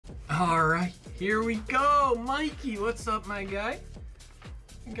All right, here we go. Mikey, what's up, my guy?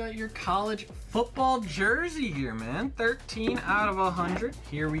 You got your college football jersey here, man. 13 out of 100.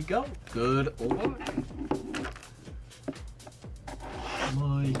 Here we go. Good luck.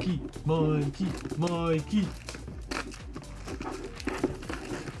 Mikey, Mikey, Mikey.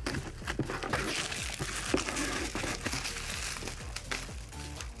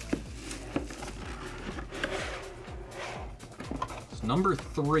 It's number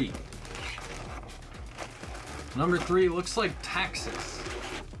 3. Number 3 looks like Texas.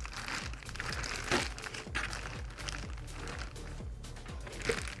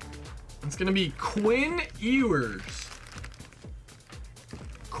 It's gonna be Quinn Ewers.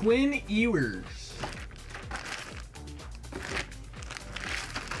 Quinn Ewers.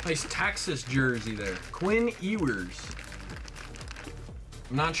 Nice Texas jersey there. Quinn Ewers.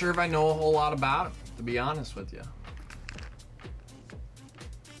 I'm not sure if I know a whole lot about him, to be honest with you.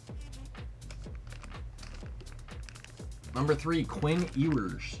 Number 3, Quinn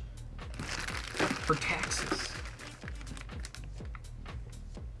Ewers for Texas.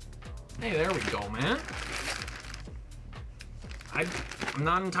 Hey, there we go, man. I'm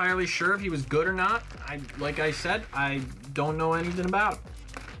not entirely sure if he was good or not. Like I said, I don't know anything about him.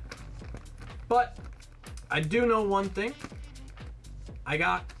 But I do know one thing. I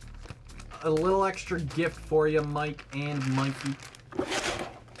got a little extra gift for you, Mike and Mikey.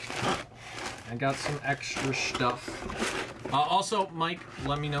 I got some extra stuff. Also, Mike,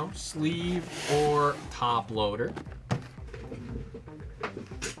 let me know, sleeve or top loader.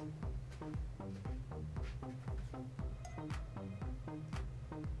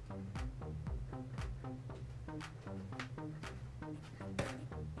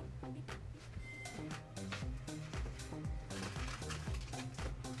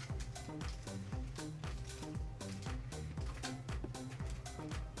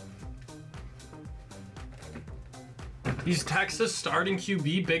 He's Texas starting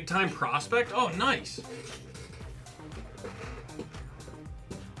QB, big time prospect. Oh, nice.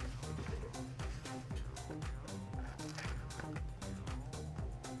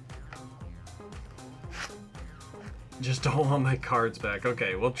 Just don't want my cards back.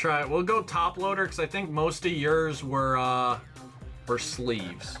 Okay, we'll try. We'll go top loader because I think most of yours were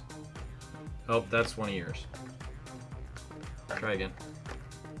sleeves. Oh, that's one of yours. Try again.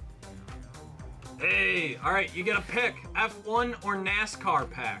 Hey, all right, you get a pick. F1 or NASCAR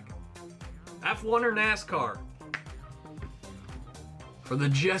pack. F1 or NASCAR. For the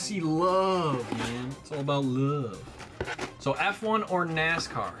Jesse Love, man. It's all about love. So F1 or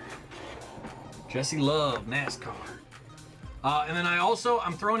NASCAR. Jesse Love, NASCAR. And then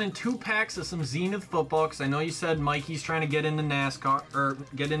I'm throwing in 2 packs of some Zenith football because I know you said Mikey's trying to get into NASCAR, or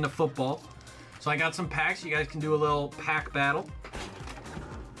get into football. So I got some packs. You guys can do a little pack battle.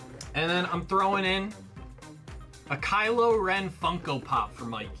 And then I'm throwing in a Kylo Ren Funko Pop for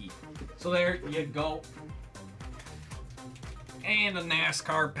Mikey. So there you go. And a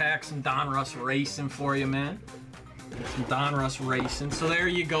NASCAR pack, some Donruss Racing for you, man. Some Donruss Racing. So there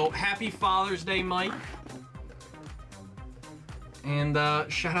you go. Happy Father's Day, Mike. And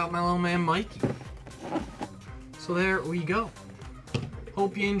shout out my little man, Mikey. So there we go.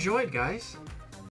 Hope you enjoyed, guys.